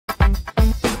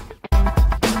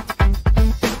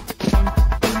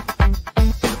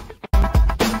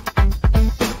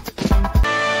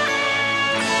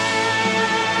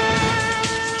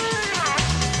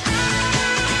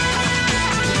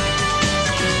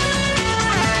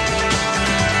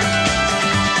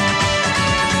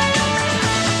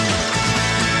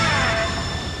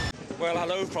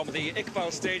the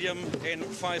Iqbal Stadium in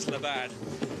Faisalabad.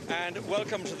 And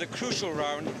welcome to the crucial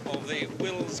round of the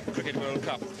Wills Cricket World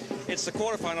Cup. It's the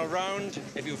quarter-final round.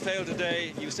 If you fail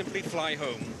today, you simply fly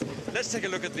home. Let's take a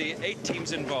look at the 8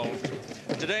 teams involved.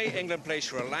 Today, England plays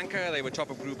Sri Lanka. They were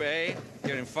top of Group A.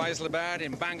 Here in Faisalabad,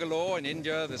 in Bangalore, in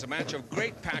India, there's a match of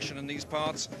great passion in these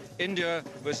parts. India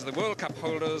versus the World Cup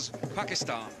holders,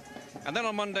 Pakistan. And then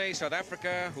on Monday, South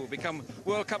Africa, who will become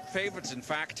World Cup favourites, in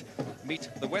fact, meet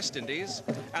the West Indies.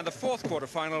 And the fourth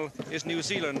quarter-final is New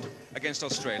Zealand against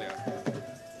Australia.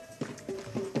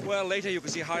 Well, later you can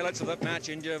see highlights of that match,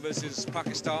 India versus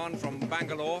Pakistan from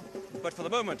Bangalore. But for the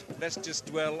moment, let's just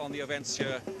dwell on the events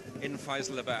here in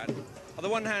Faisalabad. On the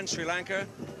one hand, Sri Lanka,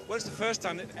 well, it's the first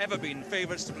time they've ever been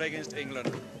favourites to play against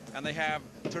England. And they have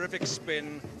terrific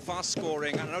spin, fast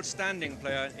scoring, and an outstanding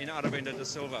player in Aravinda de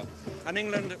Silva. And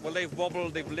England, well, they've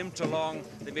wobbled, they've limped along,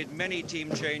 they've made many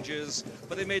team changes,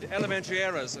 but they made elementary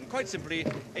errors, and quite simply,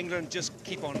 England just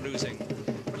keep on losing.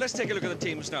 But let's take a look at the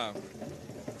teams now.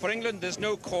 For England, there's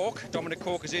no Cork. Dominic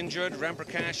Cork is injured,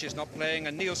 Ramprakash is not playing,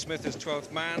 and Neil Smith is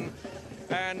 12th man.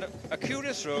 And a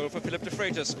curious role for Philip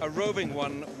DeFreitas, a roving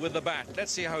one with the bat.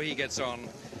 Let's see how he gets on.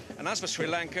 And as for Sri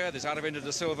Lanka, there's Aravinda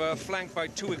de Silva, flanked by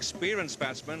 2 experienced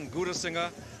batsmen, Gurasinghe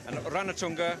and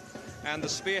Ranatunga. And the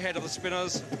spearhead of the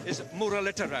spinners is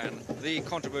Muralidharan, the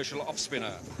controversial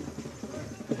off-spinner.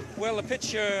 Well, the pitch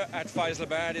here at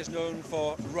Faisalabad is known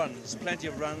for runs, plenty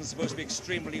of runs, supposed to be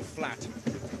extremely flat.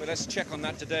 But let's check on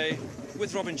that today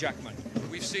with Robin Jackman.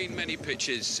 We've seen many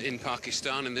pitches in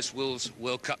Pakistan in this Wills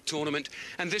World Cup tournament,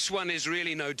 and this one is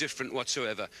really no different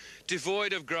whatsoever.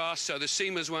 Devoid of grass, so the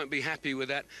seamers won't be happy with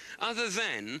that. Other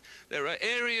than there are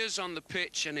areas on the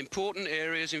pitch, and important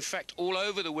areas, in fact, all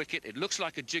over the wicket. It looks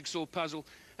like a jigsaw puzzle,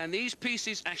 and these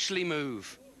pieces actually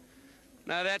move.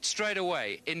 Now, that straight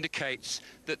away indicates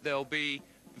that there'll be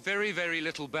very, very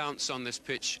little bounce on this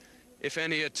pitch, if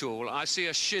any at all. I see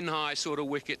a shin-high sort of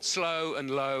wicket, slow and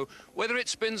low. Whether it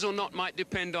spins or not might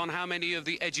depend on how many of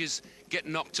the edges get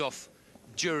knocked off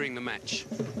during the match.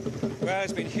 Well,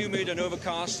 it's been humid and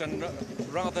overcast and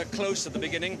rather close at the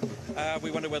beginning.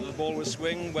 We wonder whether the ball will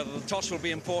swing, whether the toss will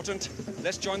be important.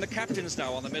 Let's join the captains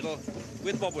now on the middle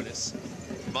with Bob Willis.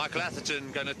 Michael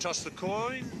Atherton going to toss the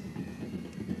coin.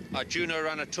 Arjuna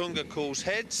Ranatunga calls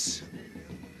heads.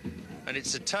 And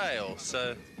it's a tail,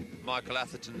 so Michael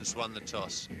Atherton's won the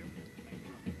toss.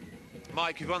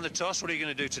 Mike, you've won the toss. What are you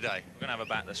going to do today? We're going to have a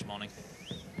bat this morning.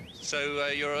 So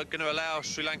you're going to allow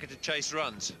Sri Lanka to chase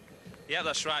runs? Yeah,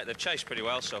 that's right. They've chased pretty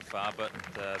well so far, but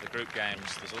the group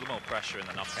games, there's a little more pressure in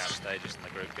the knockout stages than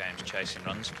the group games chasing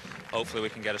runs. Hopefully we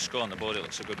can get a score on the board. It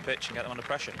looks a good pitch and get them under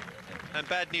pressure. And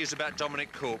bad news about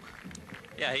Dominic Cork.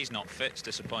 Yeah, he's not fit. It's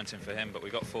disappointing for him, but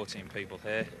we've got 14 people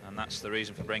here, and that's the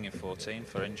reason for bringing 14,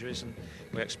 for injuries, and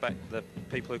we expect the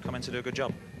people who come in to do a good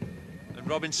job. And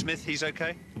Robin Smith, he's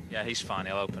OK? Yeah, he's fine.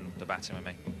 He'll open the batting with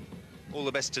me. All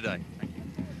the best today. Thank you.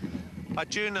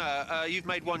 Arjuna, you've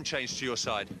made one change to your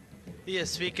side.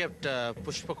 Yes, we kept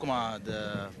Pushpakumar,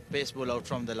 the pace ball, out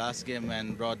from the last game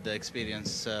and brought the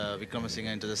experienced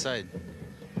Vikramasinghe into the side.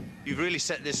 You've really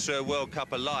set this World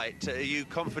Cup alight. Are you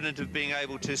confident of being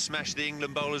able to smash the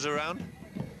England bowlers around?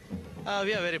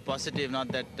 We are very positive, not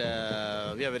that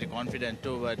we are very confident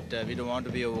too, but we don't want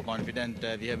to be overconfident.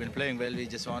 We have been playing well, we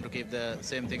just want to keep the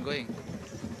same thing going.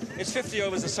 It's 50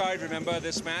 overs aside, remember,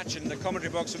 this match. In the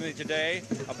commentary box with me today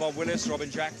are Bob Willis,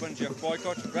 Robin Jackman, Jeff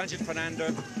Boycott, Ranjit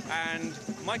Fernando and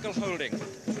Michael Holding.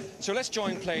 So let's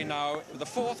join play now with the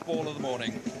 4th ball of the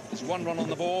morning. There's 1 run on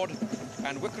the board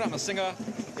and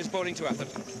Vikramasinghe is bowling to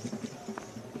Atherton.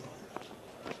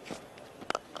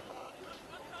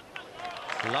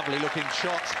 Lovely looking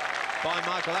shot by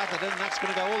Michael Atherton. That's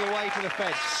going to go all the way to the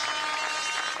fence.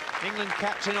 England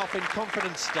captain off in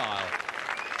confident style.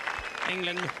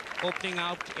 England opening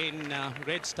out in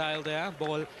red style there.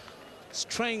 Ball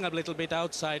straying a little bit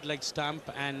outside leg stump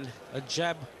and a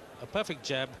jab, a perfect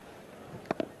jab.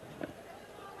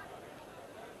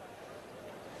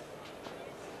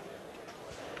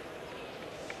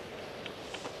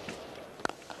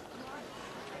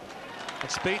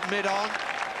 It's beaten mid-on.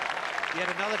 Yet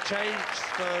another change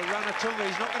for Ranatunga.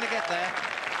 He's not going to get there.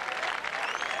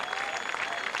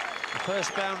 The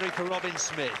first boundary for Robin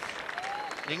Smith.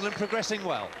 England progressing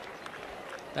well.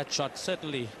 That shot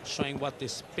certainly showing what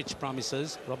this pitch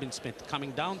promises. Robin Smith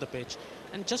coming down the pitch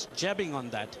and just jabbing on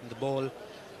that. The ball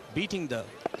beating the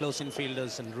close-in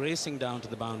fielders and racing down to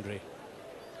the boundary.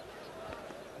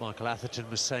 Michael Atherton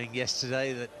was saying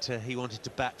yesterday that he wanted to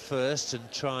bat first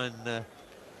and try and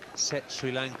set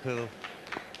Sri Lanka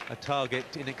a target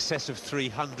in excess of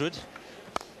 300.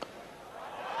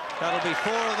 That'll be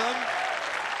 4 of them.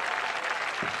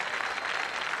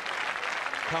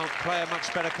 can't play a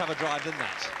much better cover drive than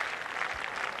that.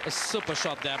 A super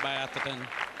shot there by Atherton.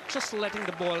 Just letting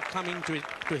the ball come into it,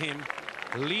 to him,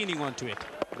 leaning onto it.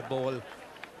 The ball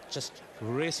just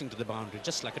racing to the boundary,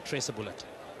 just like a tracer bullet.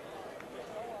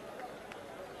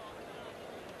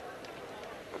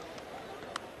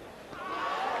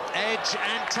 Edge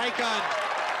and taken.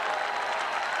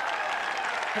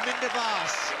 Kumar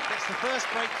Dharmasena gets the first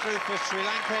breakthrough for Sri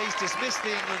Lanka. He's dismissed the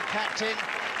England captain.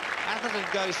 Atherton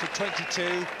goes for 22.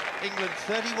 England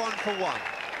 31 for 1.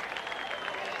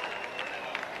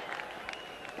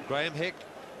 Graham Hick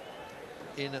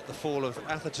in at the fall of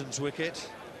Atherton's wicket.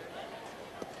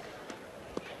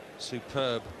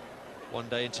 Superb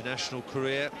one-day international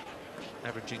career,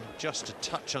 averaging just a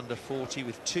touch under 40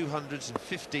 with 200s and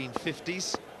 15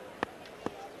 50s.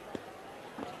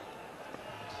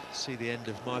 See the end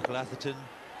of Michael Atherton.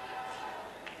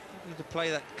 Need to play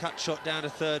that cut shot down to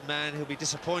third man. He'll be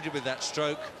disappointed with that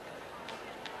stroke.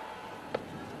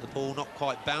 The ball not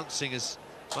quite bouncing as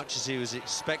much as he was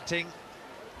expecting.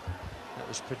 That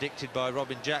was predicted by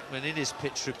Robin Jackman in his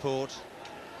pitch report.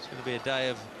 It's going to be a day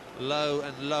of low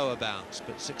and lower bounce,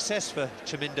 but success for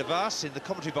Kumar Dharmasena. In the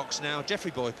commentary box now,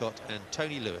 Geoffrey Boycott and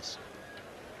Tony Lewis.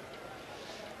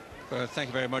 Thank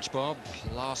you very much, Bob.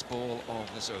 Last ball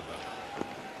of this over.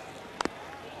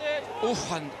 Oh,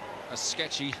 and a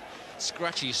sketchy,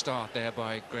 scratchy start there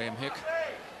by Graham Hick.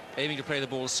 Aiming to play the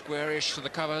ball squarish to the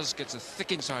covers, gets a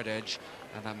thick inside edge,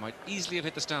 and that might easily have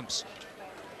hit the stumps.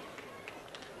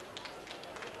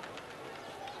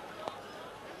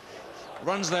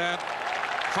 Runs there.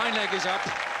 Fine leg is up,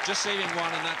 just saving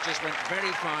one, and that just went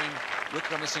very fine. Rick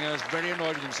Dharmasena is very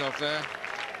annoyed with himself there.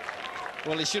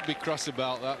 Well, he should be cross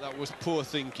about that. That was poor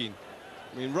thinking.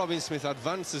 I mean, Robin Smith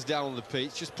advances down the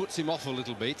pitch, just puts him off a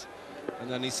little bit,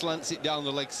 and then he slants it down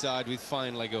the leg side with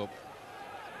fine leg up.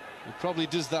 He probably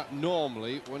does that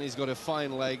normally when he's got a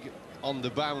fine leg on the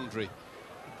boundary.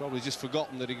 He's probably just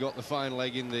forgotten that he got the fine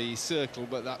leg in the circle,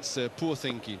 but that's poor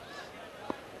thinking.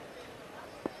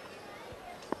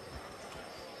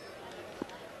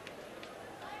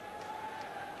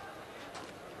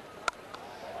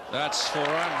 That's 4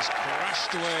 runs,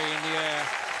 crashed away in the air.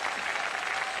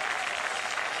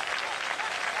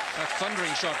 A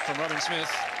thundering shot from Robin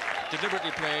Smith,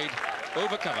 deliberately played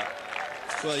over cover.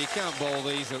 Well, you can't bowl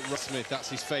these at Rob Smith, that's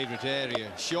his favourite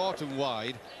area. Short and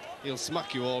wide, he'll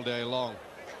smack you all day long.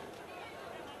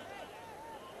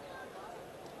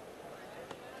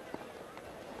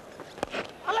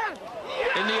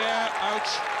 In the air, out.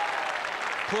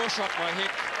 Poor shot by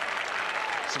Hick.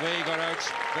 It's the way he got out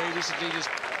very recently, just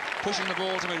pushing the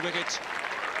ball to mid-wicket.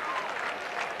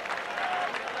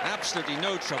 Absolutely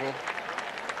no trouble.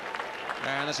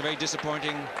 And that's a very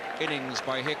disappointing innings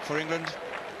by Hick for England.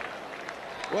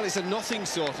 Well, it's a nothing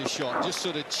sort of shot, just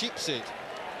sort of chips it.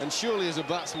 And surely as a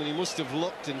batsman he must have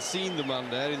looked and seen the man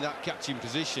there in that catching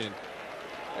position.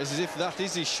 As if that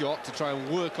is his shot to try and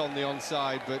work on the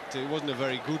onside, but it wasn't a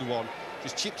very good one.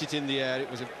 Just chipped it in the air. It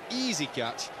was an easy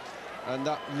catch, and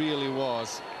that really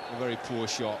was a very poor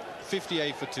shot.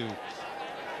 58 for 2.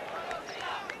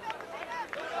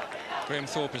 Graham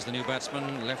Thorpe is the new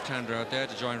batsman, left-hander out there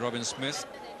to join Robin Smith.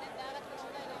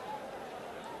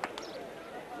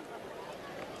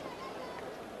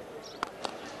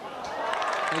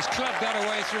 He's clubbed that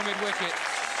away through mid-wicket.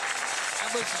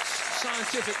 That was a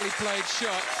scientifically played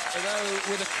shot, although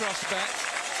with a cross bat.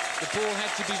 The ball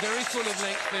had to be very full of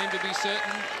length for him to be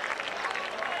certain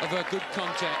of a good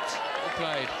contact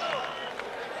played.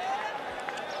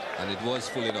 And it was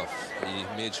full enough. He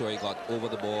made sure he got over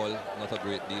the ball, not a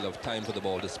great deal of time for the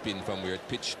ball to spin from where it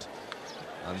pitched.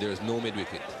 And there's no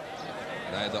mid-wicket,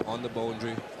 neither on the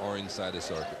boundary or inside the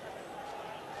circle.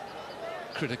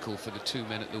 Critical for the 2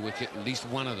 men at the wicket, at least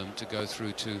one of them to go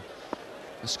through to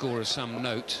a score of some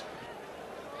note.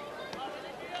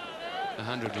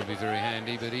 100 would be very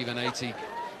handy, but even 80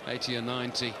 or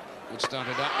 90 would start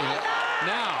it up with it.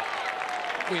 Now,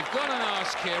 we've got to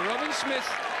ask here, Robin Smith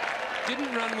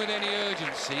didn't run with any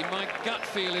urgency. My gut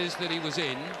feel is that he was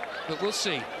in, but we'll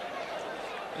see.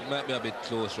 It might be a bit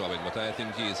close, Robin, but I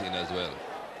think he is in as well.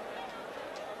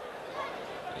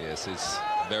 Yes, it's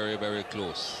very, very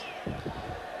close.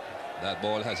 That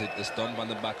ball has hit the stump and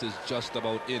the bat is just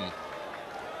about in.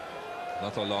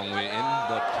 Not a long way in,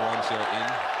 but once you're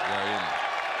in, you're in.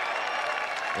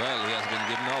 Well, he has been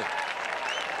given out.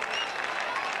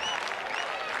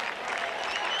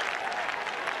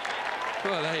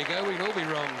 Well, there you go, we'd all be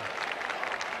wrong.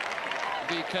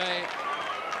 DK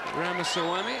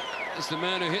Ramaswamy is the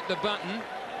man who hit the button.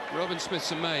 Robin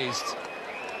Smith's amazed.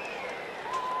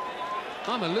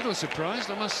 I'm a little surprised,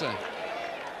 I must say.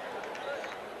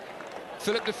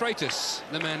 Philip DeFreitas,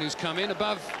 the man who's come in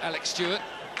above Alex Stewart.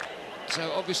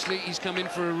 So obviously he's come in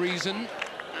for a reason,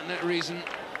 and that reason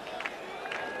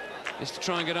is to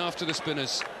try and get after the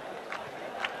spinners.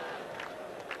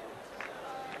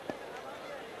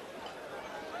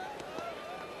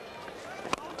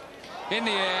 In the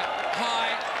air,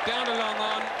 high, down to long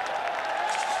on,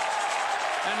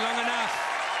 and long enough.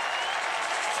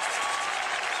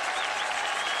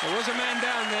 There was a man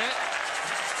down there.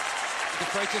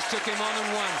 DeFreitas took him on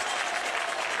and won.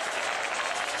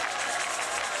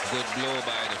 Good blow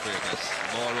by DeFreitas.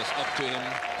 Ball was up to him,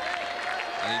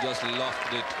 and he just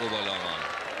lofted it over long on.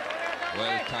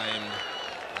 Well timed,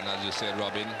 and as you said,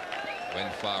 Robin,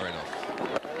 went far enough.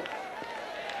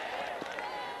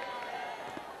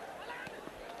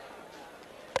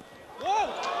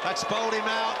 That's bowled him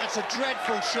out. That's a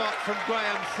dreadful shot from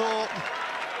Graham Thorpe.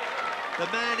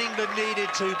 The man England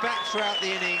needed to back throughout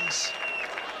the innings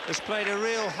has played a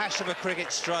real hash of a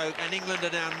cricket stroke, and England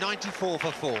are now 94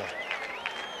 for 4.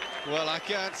 Well, I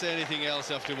can't say anything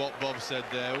else after what Bob said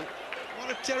there.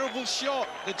 What a terrible shot.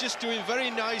 They're just doing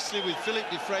very nicely with Philip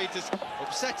DeFreitas,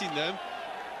 upsetting them.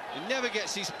 He never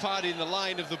gets his pad in the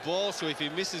line of the ball, so if he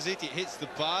misses it, it hits the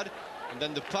pad, and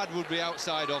then the pad would be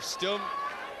outside off stump.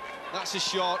 That's a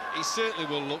shot he certainly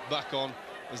will look back on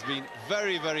as being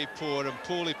very, very poor and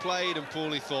poorly played and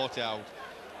poorly thought out.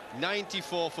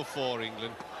 94 for 4,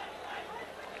 England.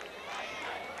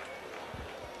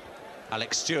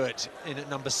 Alex Stewart in at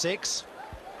number 6.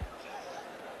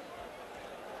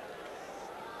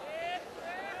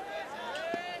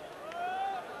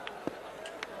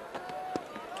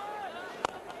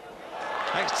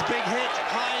 Next big hit,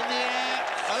 high in the air,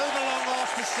 over long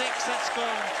off for 6. That's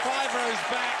gone 5 rows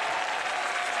back.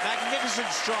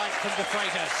 Magnificent strike from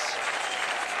DeFreitas.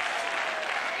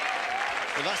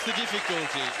 Well, that's the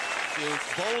difficulty. If you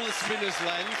bowl the spinner's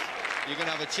length, you're going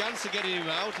to have a chance of getting him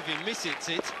out if he misses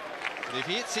it. But if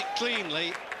he hits it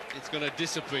cleanly, it's going to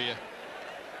disappear.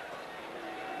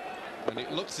 And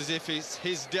it looks as if it's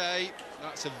his day.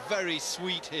 That's a very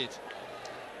sweet hit.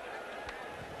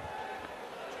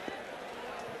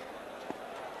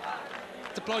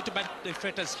 Deployed to bat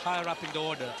DeFreitas higher up in the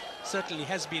order certainly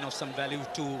has been of some value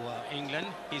to England.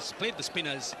 He's played the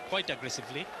spinners quite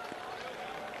aggressively.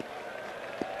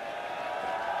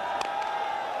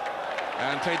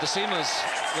 And played the seamers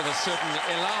with a certain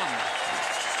elan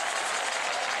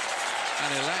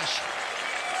and elash.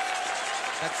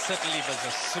 That certainly was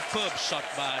a superb shot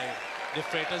by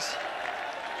DeFreitas.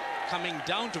 Coming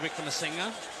down to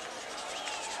Wickramasinghe.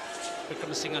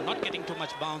 Wickramasinghe not getting too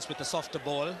much bounce with the softer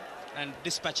ball and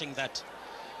dispatching that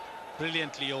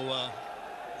brilliantly over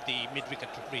the mid-wicket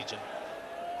region.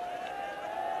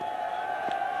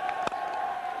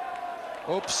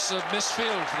 Oops, a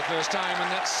misfield for the first time,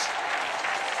 and that's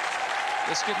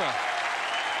the skipper.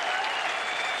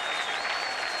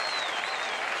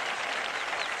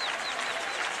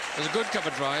 It was a good cover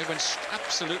drive, went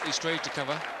absolutely straight to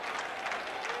cover.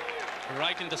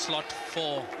 Right in the slot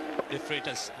for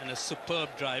DeFreitas, and a superb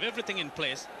drive, everything in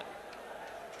place.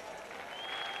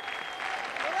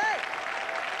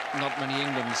 Not many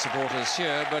England supporters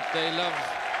here, but they love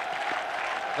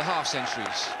the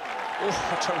half-centuries. Oh,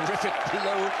 a terrific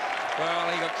blow.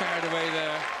 Well, he got carried away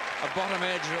there. A bottom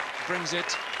edge brings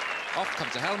it. Off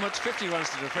comes the helmet. 50 runs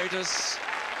to DeFreitas.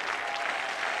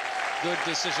 Good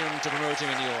decision to promote him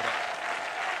in the order.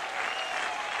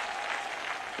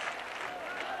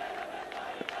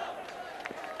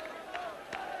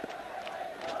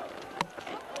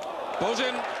 Bowls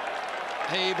in.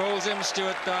 He bowls him,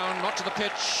 Stewart down, not to the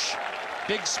pitch.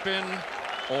 Big spin,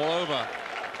 all over.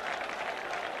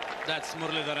 That's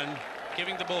Muralidharan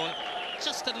giving the ball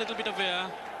just a little bit of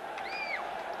air.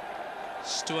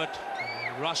 Stewart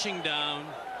rushing down.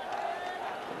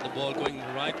 The ball going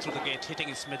right through the gate, hitting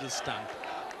his middle stump.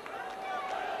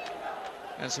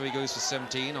 And so he goes for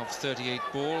 17 of 38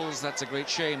 balls. That's a great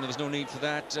shame. There was no need for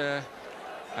that,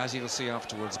 as you'll see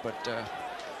afterwards. But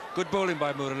good bowling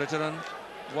by Muralidharan.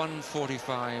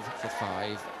 145 for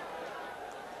 5.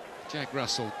 Jack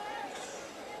Russell.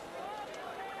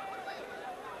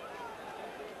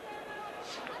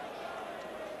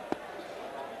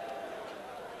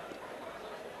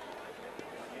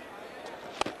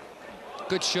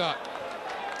 Good shot.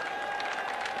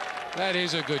 That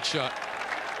is a good shot.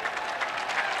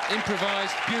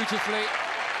 Improvised beautifully.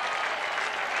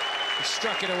 He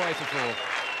struck it away for 4.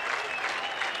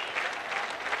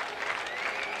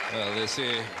 Well, they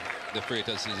say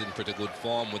DeFreitas is in pretty good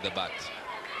form with the bat,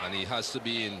 and he has to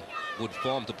be in good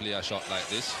form to play a shot like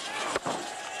this.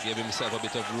 Gave himself a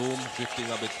bit of room,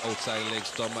 drifting a bit outside leg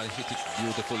stump, and hit it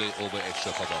beautifully over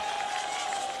extra cover.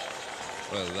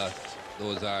 Well,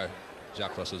 those are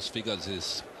Jack Russell's figures,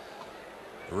 his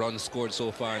runs scored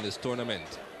so far in this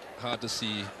tournament. Hard to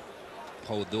see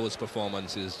how those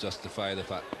performances justify the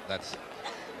fact that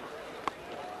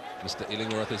Mr.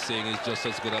 Illingworth is saying he's just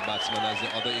as good a batsman as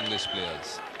the other English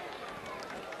players.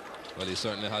 Well, he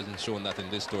certainly hasn't shown that in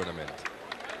this tournament.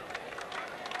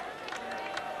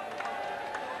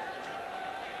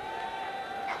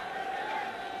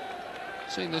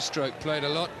 Seen this stroke played a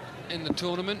lot in the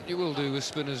tournament. You will do with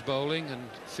spinners bowling and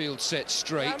field set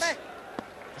straight.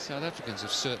 The South Africans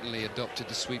have certainly adopted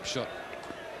the sweep shot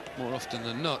more often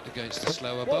than not against the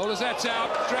slower bowlers. That's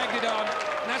out, dragged it on,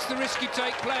 and that's the risk you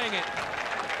take playing it.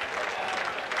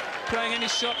 Playing any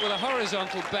shot with a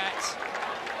horizontal bat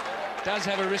does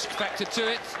have a risk factor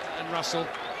to it, and Russell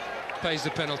pays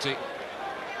the penalty.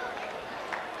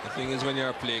 The thing is, when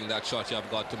you're playing that shot, you've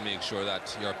got to make sure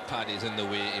that your pad is in the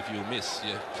way. If you miss,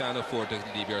 you can't afford to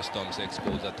leave your stumps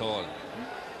exposed at all.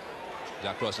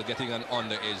 Jack Russell getting an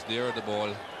under edge there, the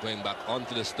ball going back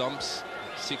onto the stumps.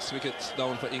 6 wickets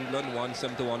down for England,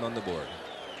 171 on the board.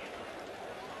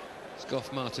 It's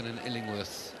Gough, Martin and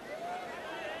Illingworth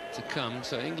to come,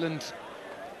 so England,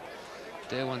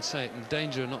 dare one say it, in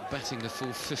danger of not batting the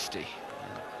full 50.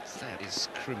 That is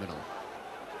criminal.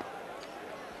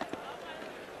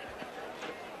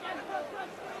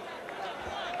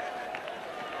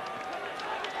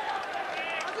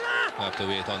 I have to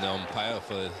wait on the umpire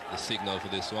for the signal for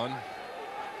this one.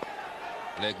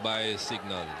 Leg by is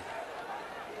signal.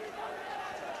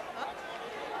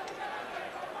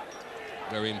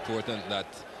 Very important that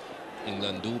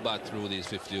England do bat through these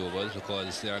 50 overs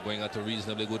because they are going at a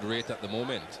reasonably good rate at the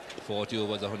moment. 40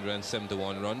 overs,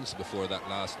 171 runs before that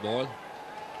last ball.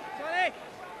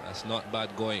 That's not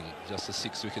bad going. Just the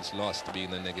 6 wickets lost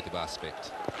being the negative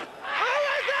aspect.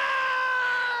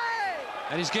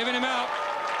 And he's giving him out.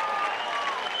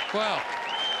 Well,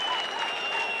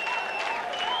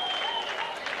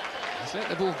 he's let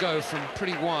the ball go from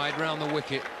pretty wide round the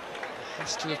wicket.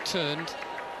 Has to have turned.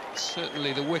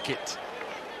 Certainly the wicket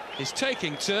is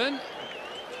taking turn.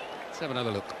 Let's have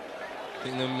another look. I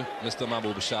think Mr.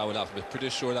 Mahbub Shah would have to be pretty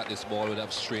sure that this ball would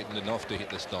have straightened enough to hit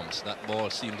the stumps. That ball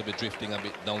seemed to be drifting a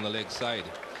bit down the leg side,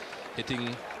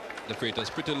 hitting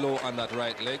DeFreitas pretty low on that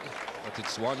right leg, but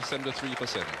it's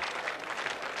 173%.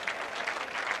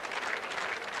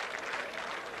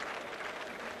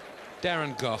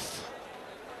 Darren Gough.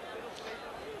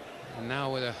 And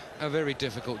now with a very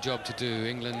difficult job to do.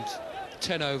 England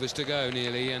 10 overs to go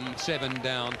nearly and 7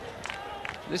 down.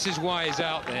 This is why he's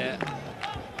out there.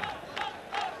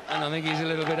 And I think he's a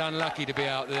little bit unlucky to be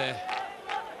out there.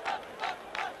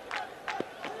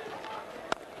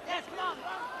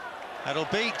 That'll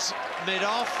beat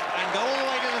mid-off and go all the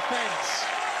way to the fence.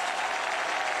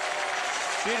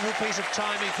 Beautiful piece of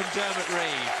timing from Dermot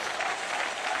Reeve.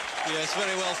 Yes,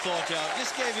 very well thought out.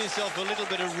 Just gave himself a little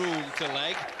bit of room to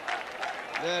leg.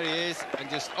 There he is, and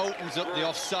just opens up the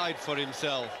offside for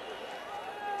himself.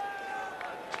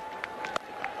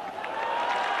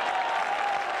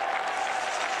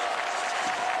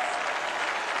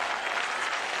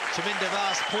 Chaminda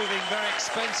Vaas proving very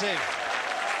expensive.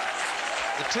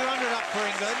 The 200 up for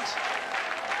England.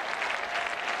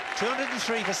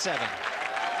 203 for 7.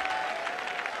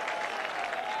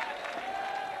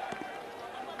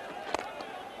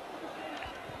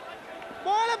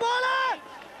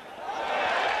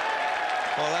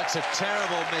 Well, that's a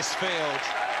terrible misfield.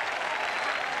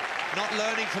 Not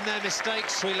learning from their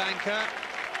mistakes, Sri Lanka.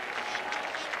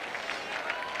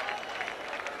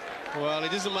 Well,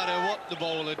 it doesn't matter what the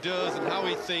bowler does and how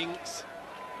he thinks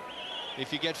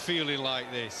if you get feeling like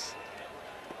this.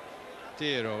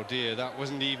 Dear, oh dear, that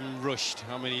wasn't even rushed.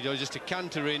 I mean, he does just a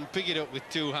canter in, pick it up with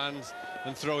 2 hands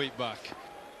and throw it back.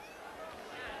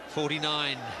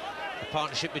 49, the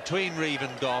partnership between Reeve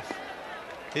and Gough.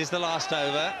 Here's the last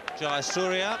over,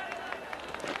 Jayasuriya.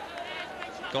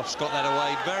 Gough's got that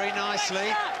away very nicely.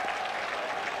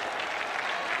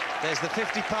 There's the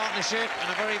 50 partnership and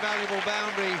a very valuable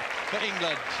boundary for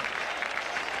England.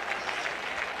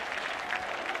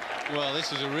 Well,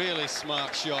 this was a really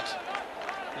smart shot.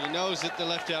 He knows that the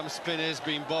left-arm spinner's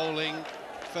been bowling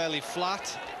fairly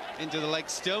flat into the leg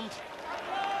stump.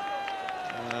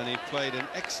 And he played an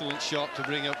excellent shot to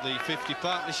bring up the 50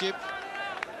 partnership.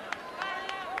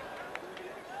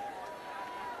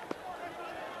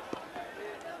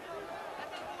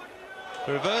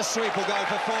 The reverse sweep will go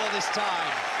for 4 this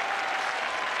time.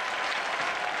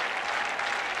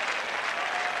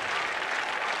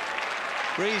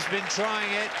 Reeve's been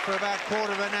trying it for about a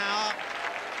quarter of an hour.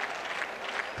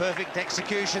 Perfect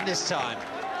execution this time.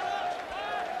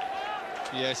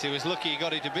 Yes, he was lucky he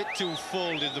got it a bit too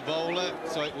full, did the bowler,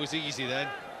 so it was easy then.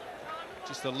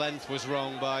 Just the length was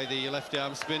wrong by the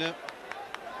left-arm spinner.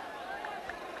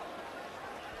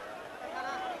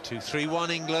 2-3-1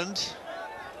 England.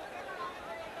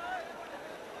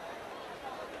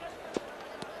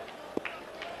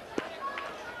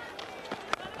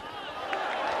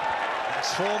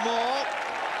 That's 4 more.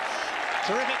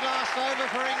 Terrific last over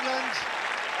for England.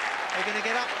 They're going to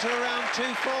get up to around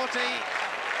 240.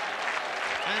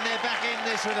 And they're back in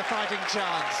this with a fighting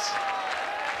chance.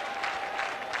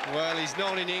 Well, he's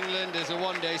known in England as a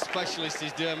one-day specialist,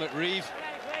 is Dermot Reeve.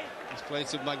 He's played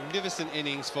some magnificent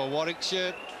innings for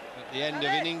Warwickshire. At the end of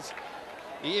innings,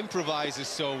 he improvises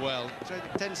so well.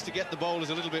 Tends to get the bowlers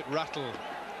a little bit rattled.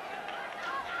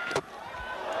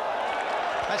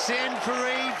 That's the end for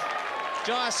Reeve.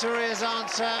 Jayasuriya's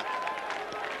answer.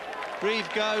 Reeve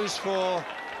goes for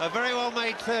a very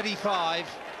well-made 35.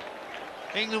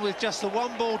 England with just the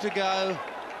 1 ball to go.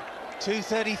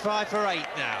 235 for 8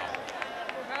 now.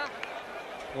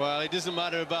 Well, it doesn't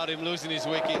matter about him losing his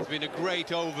wicket. It's been a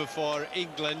great over for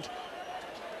England.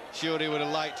 Sure, he would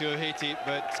have liked to have hit it,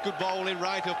 but it's good bowling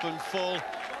right up and full.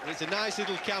 And it's a nice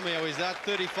little cameo, is that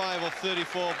 35 or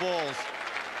 34 balls.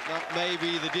 That may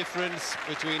be the difference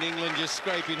between England just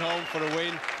scraping home for a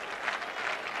win.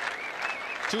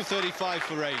 235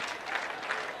 for 8.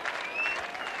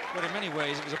 Well, in many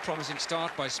ways, it was a promising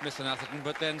start by Smith and Atherton,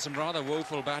 but then some rather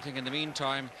woeful batting in the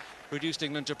meantime reduced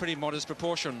England to pretty modest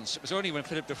proportions. It was only when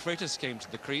DeFreitas came to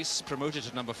the crease, promoted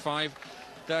to number 5,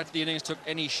 that the innings took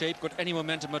any shape, got any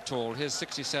momentum at all. His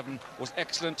 67 was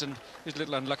excellent, and he was a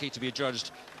little unlucky to be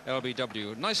adjudged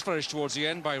LBW. Nice flourish towards the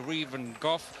end by Reeve and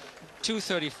Gough.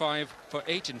 235 for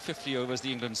 8 in 50 overs,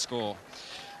 the England score.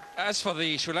 As for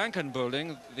the Sri Lankan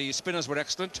bowling, the spinners were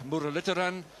excellent.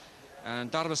 Muralitharan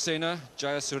and Dharmasena,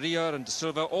 Jayasuriya and De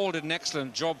Silva all did an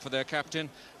excellent job for their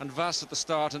captain, and Vas at the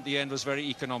start and the end was very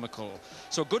economical.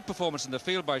 So good performance in the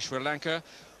field by Sri Lanka,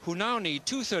 who now need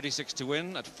 236 to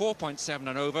win at 4.7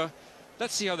 and over.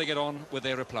 Let's see how they get on with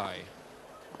their reply.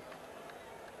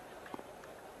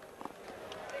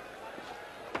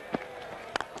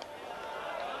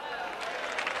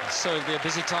 So it'll be a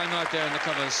busy time out there in the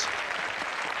covers.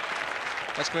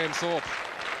 That's Graham Thorpe.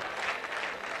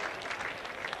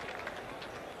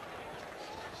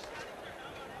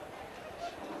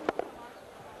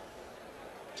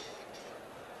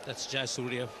 That's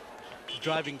Jayasuriya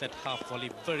driving that half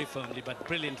volley very firmly, but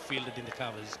brilliant fielded in the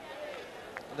covers.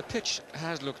 The pitch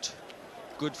has looked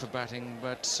good for batting,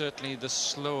 but certainly the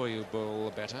slower you bowl,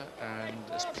 the better, and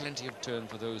there's plenty of turn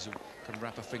for those who can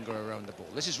wrap a finger around the ball.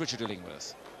 This is Richard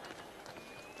Illingworth.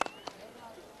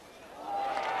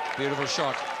 Beautiful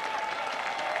shot.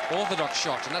 Orthodox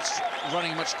shot, and that's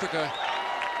running much quicker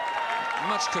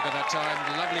that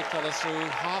time. Lovely follow through,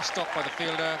 half stopped by the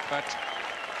fielder, but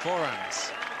 4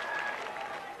 runs.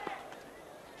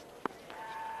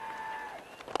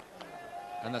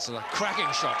 And that's a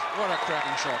cracking shot. What a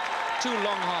cracking shot. 2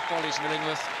 long half volleys from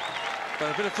Illingworth,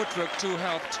 but a bit of footwork too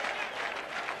helped.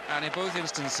 And in both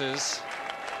instances,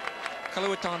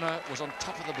 Kalawitana was on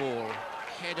top of the ball,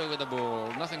 head over the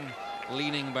ball, nothing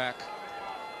leaning back.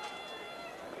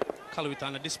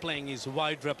 Kalawitana displaying his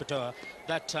wide repertoire.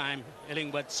 That time,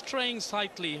 Illingworth straying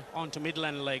slightly onto middle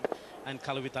and leg, and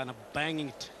Kalawitana banging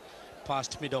it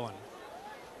past mid-on.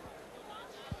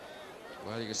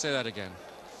 Well, you can say that again.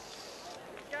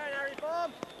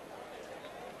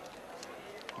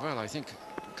 Well, I think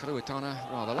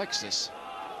Kalawitana rather likes this.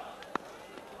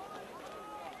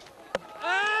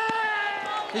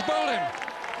 He's bowled him.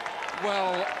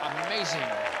 Well, amazing.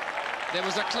 There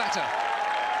was a clatter.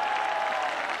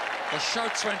 The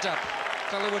shouts went up.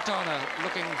 Kalawitana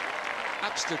looking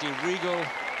absolutely regal.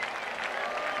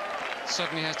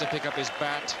 Suddenly has to pick up his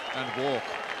bat and walk.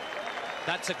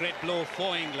 That's a great blow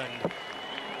for England.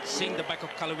 Seeing the back of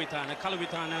Kalawitana.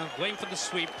 Kalawitana going for the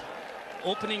sweep,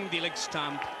 opening the leg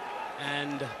stump,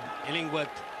 and Illingworth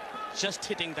just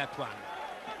hitting that one.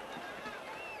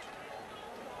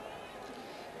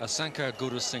 Asanka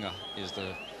Gurusinghe is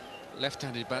the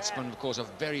left-handed batsman, of course, a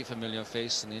very familiar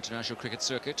face in the international cricket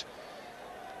circuit.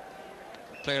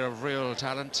 Player of real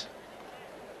talent,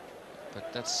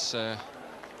 but that's the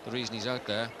reason he's out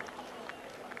there.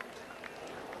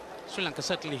 Sri Lanka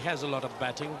certainly has a lot of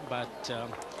batting, but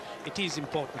it is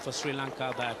important for Sri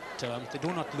Lanka that they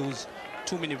do not lose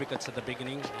too many wickets at the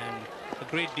beginning, and a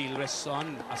great deal rests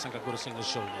on Asanka Gurusinghe's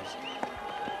shoulders.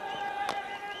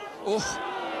 Oh,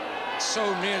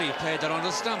 so nearly played that on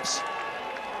the stumps.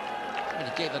 And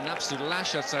he gave an absolute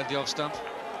lash outside the off stump.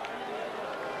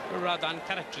 A rather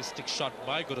uncharacteristic shot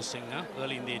by Gurusinghe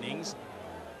early in the innings.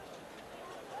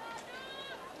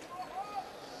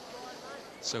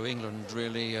 So England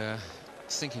really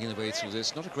thinking the way through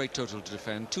this. Not a great total to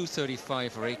defend.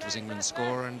 235 for 8 was England's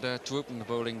score, and to open the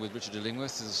bowling with Richard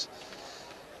Illingworth is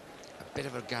a bit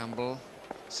of a gamble,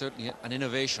 certainly an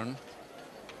innovation.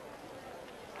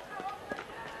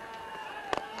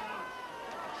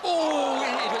 Oh,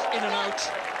 it was in and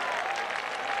out.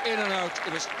 In and out.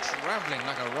 It was travelling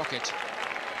like a rocket.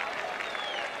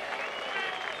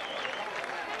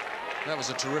 That was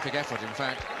a terrific effort, in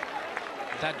fact.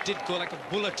 That did go like a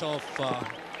bullet off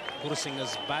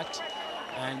Gurusingha's bat,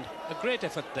 and a great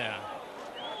effort there.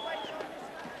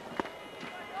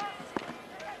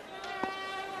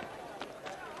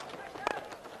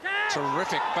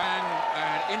 Terrific bang,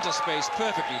 and into space,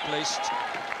 perfectly placed.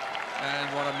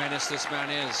 And what a menace this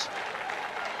man is.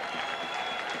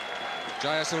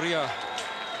 Jayasuriya.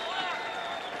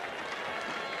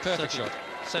 Perfect shot.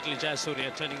 Certainly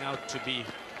Jayasuriya turning out to be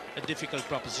a difficult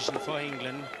proposition for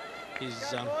England.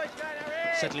 He's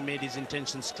certainly made his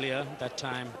intentions clear that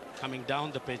time, coming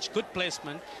down the pitch. Good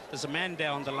placement. There's a man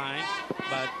there on the line,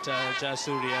 but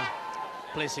Jayasuriya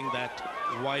placing that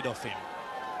wide of him.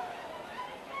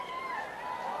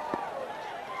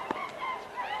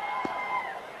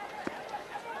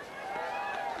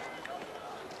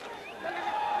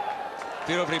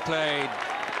 Beautifully played.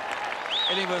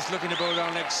 Illingworth looking to bowl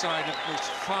down leg side. It was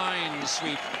fine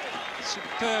sweep.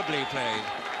 Superbly played.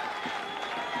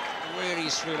 Really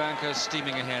Sri Lanka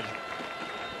steaming ahead.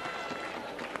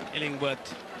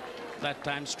 Illingworth that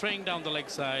time straying down the leg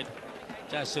side.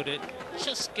 Jayasuriya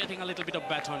just getting a little bit of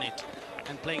bat on it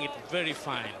and playing it very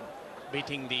fine,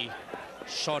 beating the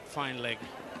short fine leg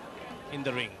in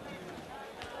the ring.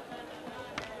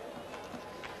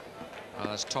 Oh,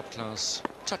 that's top class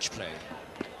touch play.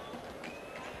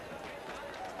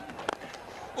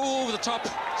 Over the top,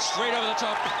 straight over the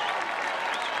top.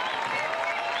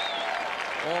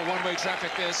 All one-way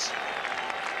traffic this.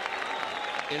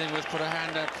 Illingworth put a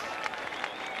hand up.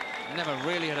 Never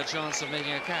really had a chance of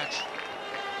making a catch.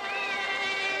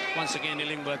 Once again,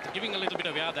 Illingworth giving a little bit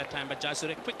of air that time, but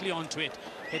Jayasuriya quickly onto it,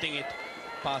 hitting it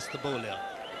past the bowler.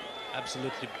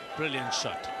 Absolutely brilliant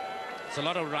shot. There's a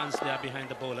lot of runs there behind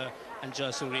the bowler, and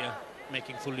Jayasuriya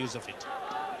making full use of it.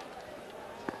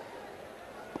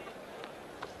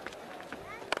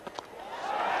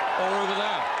 Over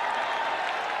there.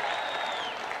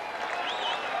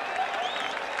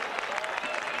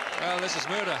 Well, this is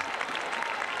murder.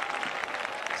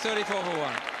 34 for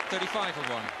 1, 35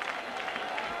 for 1.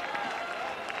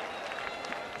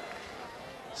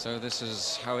 So this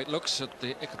is how it looks at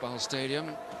the Iqbal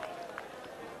Stadium.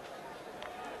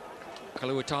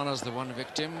 Kaluwitana's the one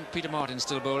victim. Peter Martin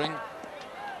still bowling.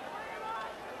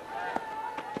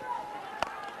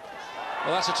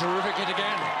 Well, that's a terrific hit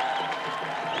again.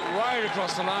 Right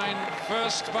across the line.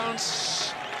 First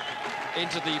bounce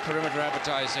into the perimeter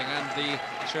advertising, and the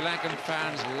Sri Lankan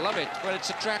fans love it. Well, it's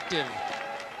attractive.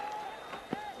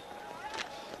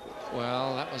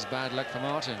 Well, that was bad luck for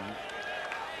Martin.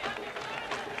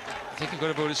 I think you've got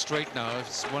to bowl it straight now.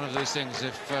 It's one of those things.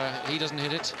 If he doesn't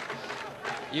hit it,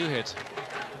 you hit.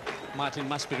 Martin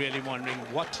must be really wondering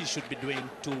what he should be doing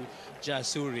to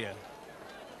Jayasuriya.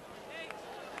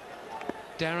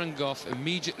 Darren Gough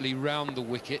immediately round the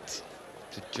wicket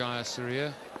to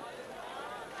Jayasuriya,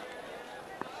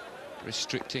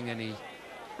 restricting any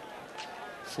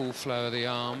full flow of the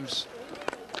arms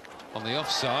on the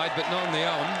offside, but not on the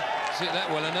on. Is it that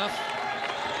well enough?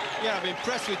 Yeah, I'm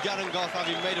impressed with Darren Gough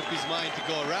having made up his mind to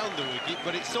go around the wicket,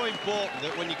 but it's so important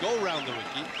that when you go around the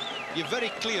wicket, you're very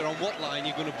clear on what line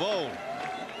you're going to bowl.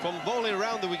 From bowling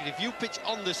around the wicket, if you pitch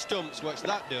on the stumps, which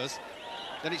that does,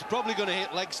 then it's probably going to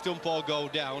hit leg stump or go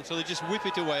down, so they just whip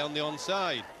it away on the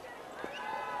onside.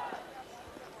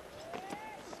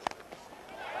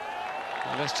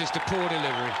 Well, that's just a poor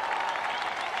delivery.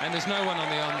 And there's no one on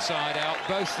the onside out.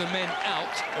 Both the men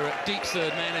out are at deep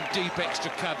third man and deep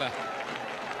extra cover.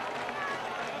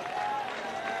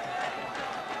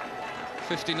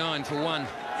 59 for 1.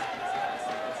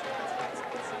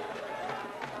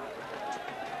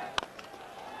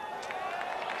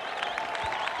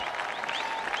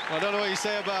 Well, I don't know what you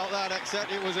say about that,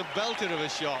 except it was a belter of a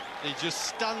shot. He just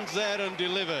stands there and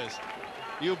delivers.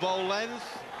 You bowl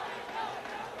length,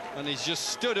 and he's just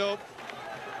stood up,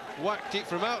 whacked it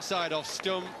from outside off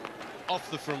stump, off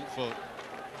the front foot.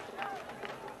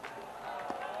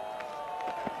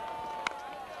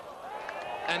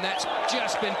 And that's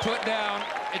just been put down.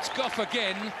 It's Gough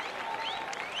again.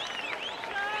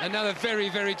 Another very,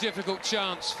 very difficult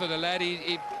chance for the lad.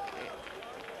 He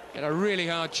had a really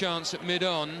hard chance at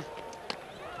mid-on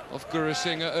of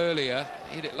Gurusingha earlier.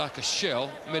 Hit it like a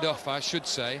shell, mid-off, I should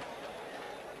say.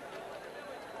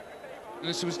 And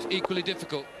this was equally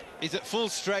difficult. He's at full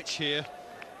stretch here.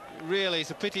 Really,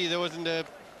 it's a pity there wasn't a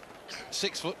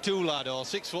 6'2" lad or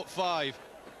 6'5".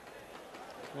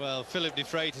 Well, Philip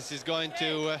DeFreitas is going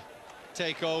to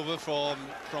take over from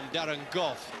Darren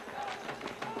Gough.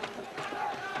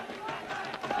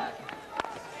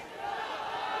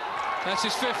 That's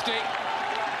his 50.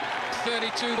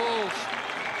 32 balls.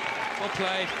 Well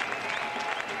played.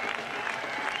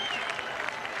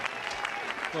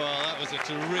 Well, that was a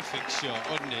terrific shot,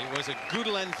 wasn't it? It was a good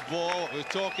length ball, we were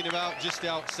talking about just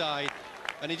outside,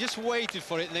 and he just waited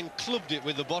for it and then clubbed it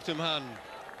with the bottom hand.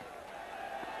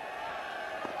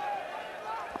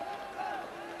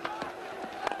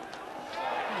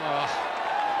 Oh,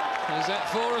 is that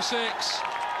 4 or 6?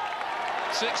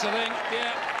 6, I think,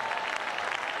 yeah.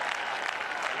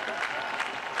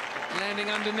 Landing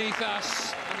underneath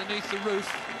us, underneath the roof.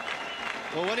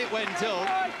 Well, when it went up,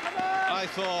 I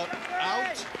thought,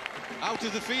 out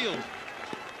of the field.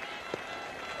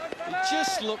 He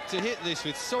just looked to hit this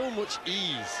with so much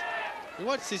ease. And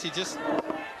watch this, he just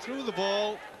threw the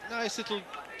ball, nice little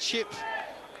chip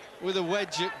with a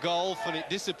wedge at golf, and it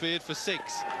disappeared for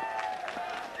 6.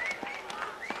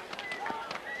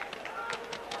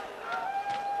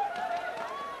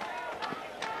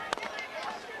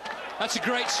 That's a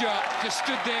great shot. Just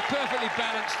stood there perfectly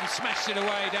balanced and smashed it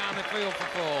away down the field for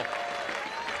 4.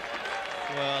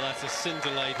 Well, that's a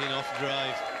scintillating off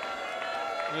drive.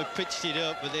 They've pitched it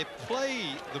up, but they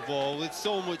play the ball with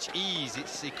so much ease.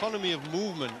 It's economy of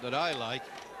movement that I like.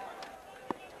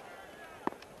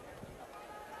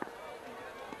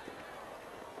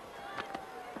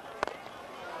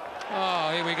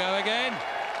 Oh, here we go again.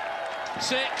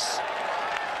 6.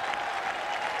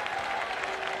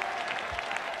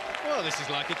 Well, this is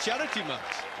like a charity match.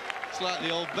 It's like the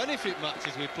old benefit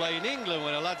matches we play in England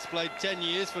when a lad's played 10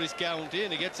 years for his county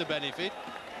and he gets a benefit.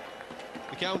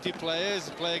 The county players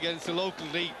play against the local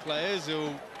league players who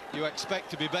you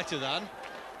expect to be better than.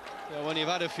 So when you've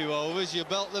had a few overs, you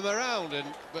belt them around,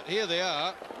 but here they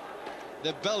are.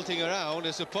 They're belting around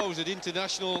a supposed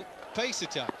international pace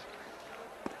attack.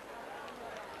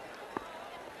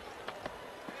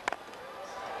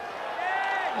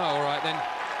 Oh, all right then.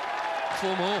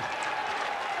 4 more.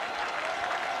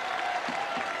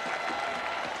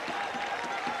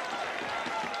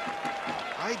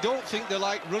 I don't think they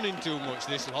like running too much,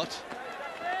 this lot.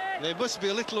 They must be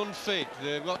a little unfit.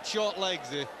 They've got short legs.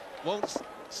 They won't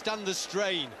stand the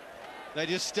strain. They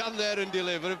just stand there and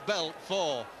deliver. Belt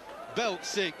 4, belt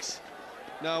 6.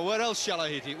 Now, where else shall I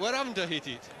hit it? Where haven't I hit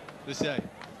it? They say.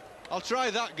 I'll try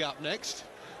that gap next.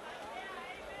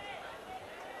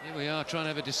 Here we are trying to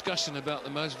have a discussion about the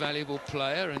most valuable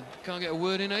player and can't get a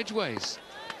word in edgeways.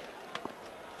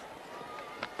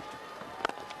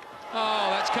 Oh,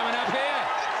 that's coming up here.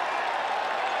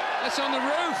 That's on the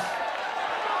roof.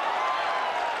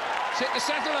 It's hit the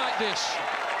satellite dish.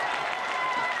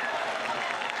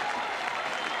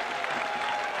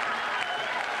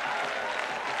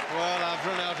 Well, I've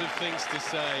run out of things to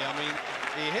say. I mean,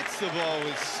 he hits the ball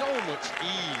with so much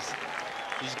ease.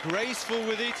 He's graceful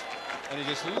with it, and he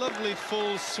just lovely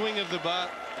full swing of the bat.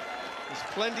 There's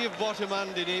plenty of bottom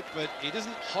hand in it, but he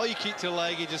doesn't hike it to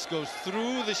leg, he just goes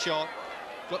through the shot.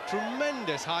 Got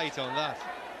tremendous height on that.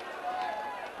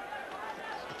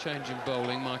 Change in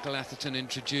bowling. Michael Atherton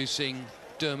introducing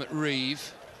Dermot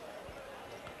Reeve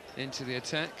into the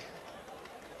attack.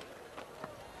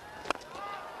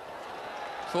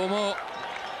 4 more.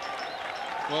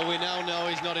 Well, we now know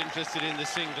he's not interested in the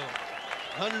single.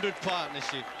 100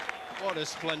 partnership. What a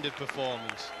splendid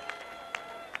performance.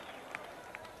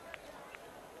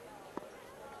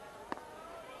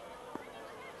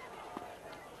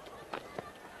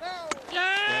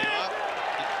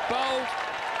 Bowled,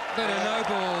 but a no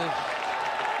ball.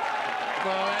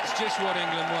 Well, that's just what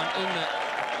England want, isn't it?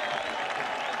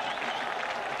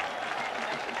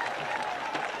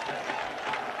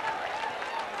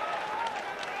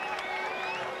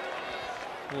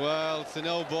 Well, it's a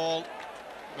no ball,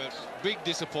 but big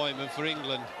disappointment for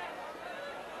England.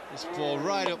 This ball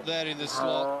right up there in the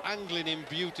slot, angling in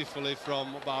beautifully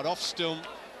from about off stump,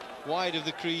 wide of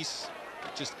the crease,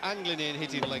 just angling in,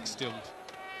 hitting leg stump.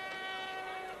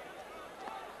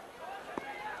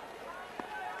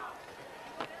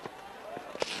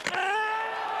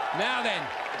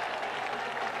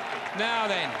 Now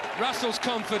then, Russell's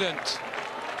confident.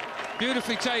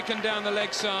 Beautifully taken down the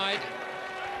leg side.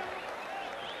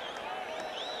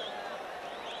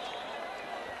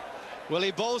 Well,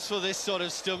 he bowls for this sort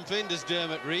of stumping, does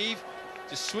Dermot Reeve.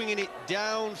 Just swinging it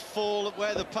down, full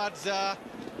where the pads are.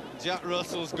 Jack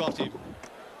Russell's got him.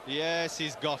 Yes,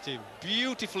 he's got him.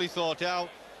 Beautifully thought out.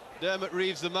 Dermot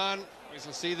Reeve's the man. We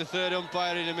shall see the third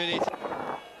umpire in a minute.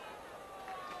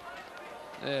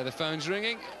 There, the phone's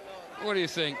ringing. What do you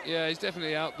think? Yeah, he's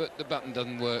definitely out, but the button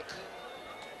doesn't work.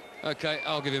 OK,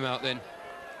 I'll give him out then.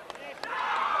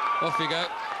 Off you go.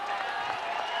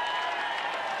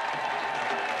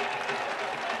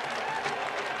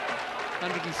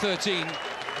 $113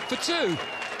 for 2.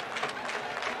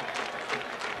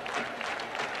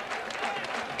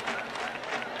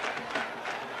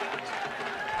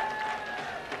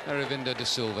 Aravinda de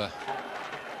Silva.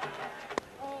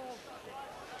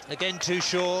 Again, too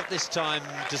short. This time,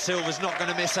 De Silva's not going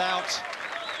to miss out.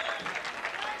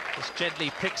 Just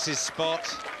gently picks his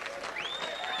spot.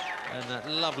 And that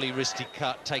lovely wristy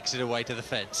cut takes it away to the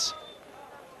fence.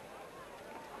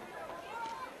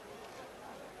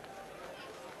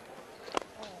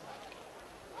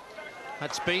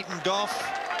 That's beaten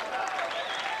Goff.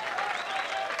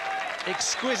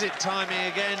 Exquisite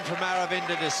timing again from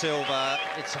Aravinda de Silva.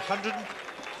 It's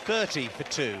 130 for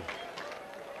 2.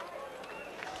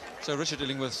 So Richard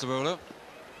Illingworth's the bowler.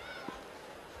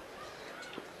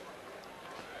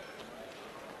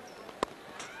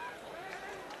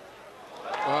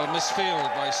 Well,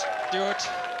 misfield by Stewart,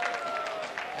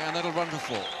 and that'll run for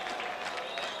 4.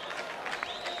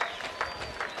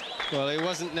 Well, it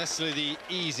wasn't necessarily the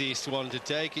easiest one to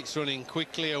take. It's running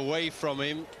quickly away from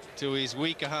him to his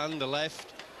weaker hand, the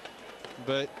left.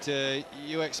 But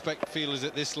you expect fielders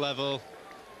at this level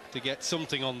to get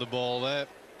something on the ball there.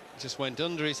 Just went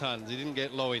under his hands. He didn't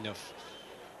get low enough.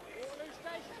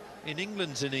 In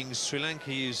England's innings, Sri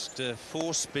Lanka used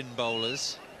 4 spin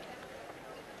bowlers.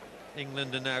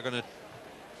 England are now going to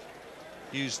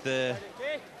use their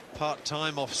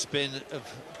part-time off-spin of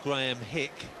Graham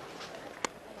Hick.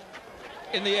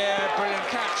 In the air, brilliant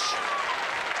catch.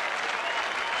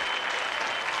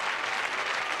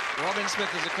 Robin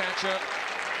Smith is a catcher.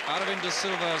 Aravinda de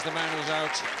Silva is the man who's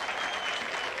out.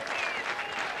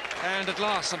 And at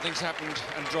last something's happened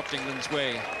and dropped England's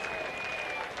way.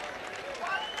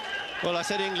 Well, I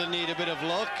said England need a bit of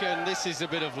luck, and this is a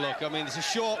bit of luck. I mean, it's a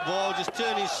short ball, just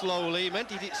turning slowly. Meant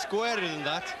to hit it squarer than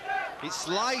that. It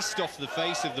sliced off the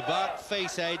face of the bat,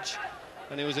 face edge,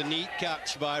 and it was a neat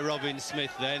catch by Robin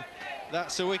Smith then.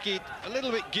 That's a wicket a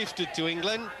little bit gifted to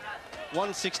England.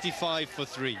 165 for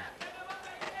 3.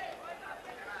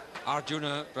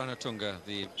 Arjuna Ranatunga,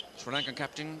 the Sri Lankan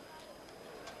captain.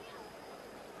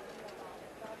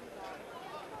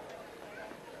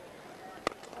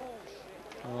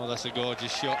 Oh, that's a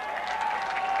gorgeous shot.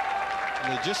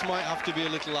 And they just might have to be a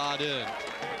little hard earned.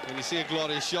 When you see a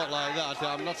glorious shot like that,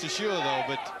 I'm not so sure though,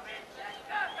 but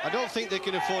I don't think they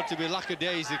can afford to be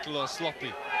lackadaisical or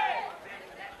sloppy.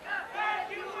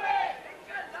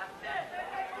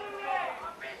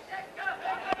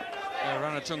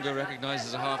 Ranatunga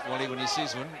recognises a half volley when he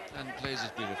sees one and plays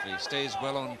it beautifully. Stays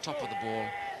well on top of the ball.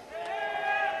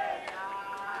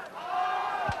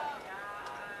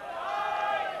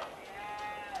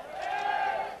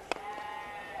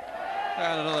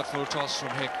 And another full toss from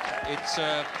Hick. It's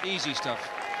easy stuff.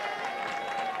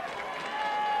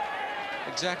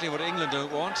 Exactly what England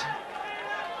don't want.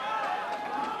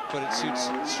 But it suits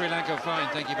Sri Lanka fine,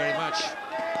 thank you very much.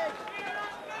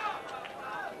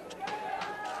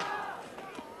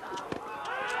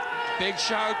 Big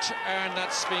shout, and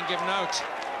that's been given out.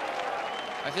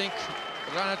 I think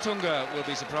Ranatunga will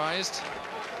be surprised.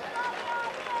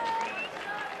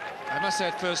 I must say,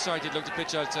 at first sight, it looked a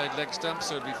pitch outside leg stump,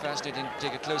 so it'd be fascinating to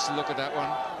take a closer look at that one.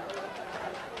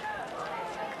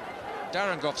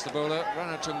 Darren Goff's the bowler.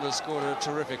 Ranatunga scored at a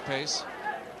terrific pace.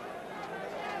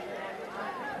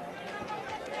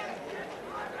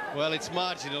 Well, it's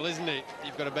marginal, isn't it?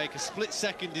 You've got to make a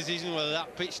split-second decision whether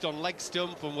that pitched on leg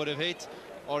stump and would have hit,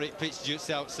 or it pitched just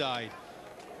outside.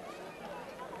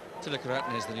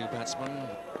 Tilakaratne is the new batsman.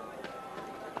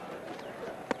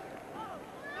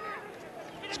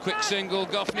 It's a quick single.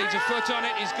 Goff needs a foot on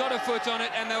it. He's got a foot on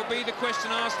it, and there'll be the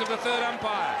question asked of the third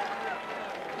umpire.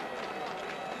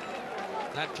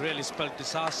 That really spelled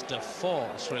disaster for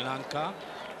Sri Lanka.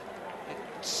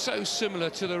 It's so similar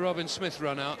to the Robin Smith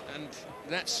run out, and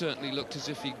that certainly looked as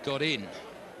if he got in.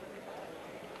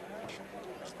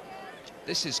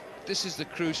 This is the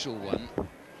crucial one.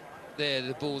 There,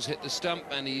 the ball's hit the stump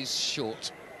and he's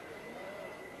short.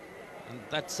 And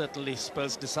that certainly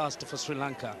spells disaster for Sri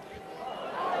Lanka.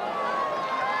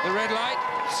 The red light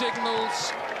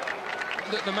signals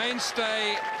that the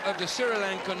mainstay of the Sri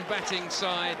Lankan batting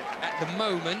side at the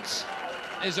moment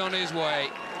is on his way.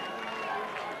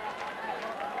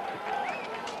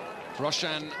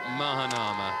 Roshan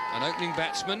Mahanama, an opening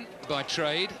batsman by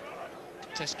trade,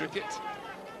 Test cricket.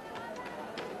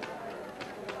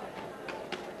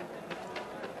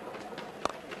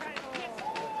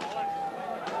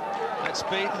 That's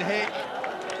beaten Hick.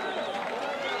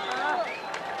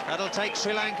 That'll take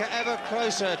Sri Lanka ever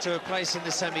closer to a place in the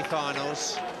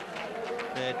semi-finals.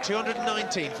 They're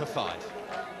 219 for 5.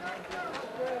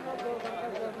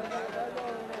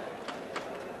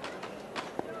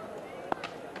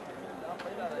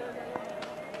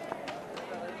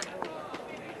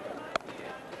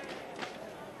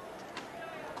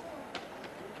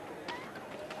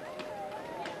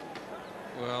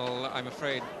 Well, I'm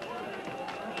afraid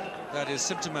that is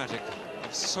symptomatic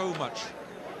of so much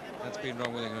that's been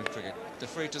wrong with England cricket.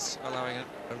 DeFreitas allowing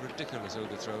a ridiculous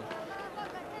overthrow.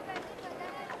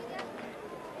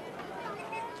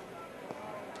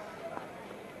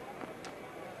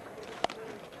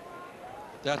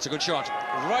 That's a good shot,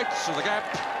 right through the gap.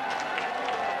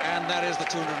 And that is the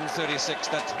 236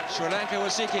 that Sri Lanka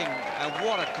was seeking. And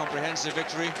what a comprehensive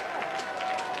victory.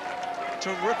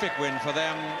 Terrific win for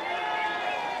them.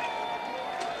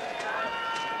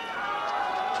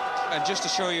 And just to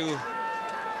show you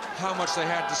how much they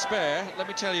had to spare, let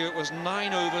me tell you, it was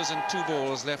 9 overs and 2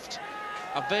 balls left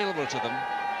available to them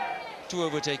to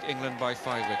overtake England by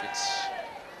 5 wickets.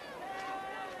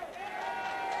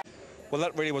 Well,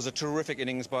 that really was a terrific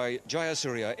innings by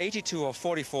Jayasuriya. 82 of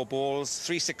 44 balls,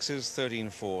 3 sixes, 13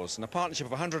 fours. And a partnership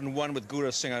of 101 with Guru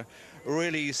Singh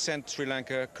really sent Sri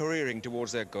Lanka careering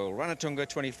towards their goal. Ranatunga,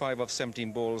 25 of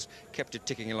 17 balls, kept it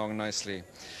ticking along nicely.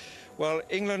 Well,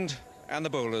 England and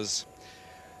the bowlers.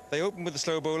 They opened with the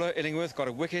slow bowler, Illingworth, got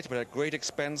a wicket, but at great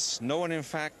expense. No one, in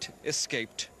fact,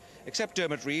 escaped. Except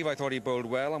Dermot Reeve. I thought he bowled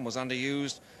well and was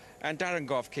underused. And Darren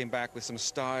Gough came back with some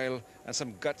style and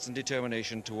some guts and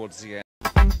determination towards the end.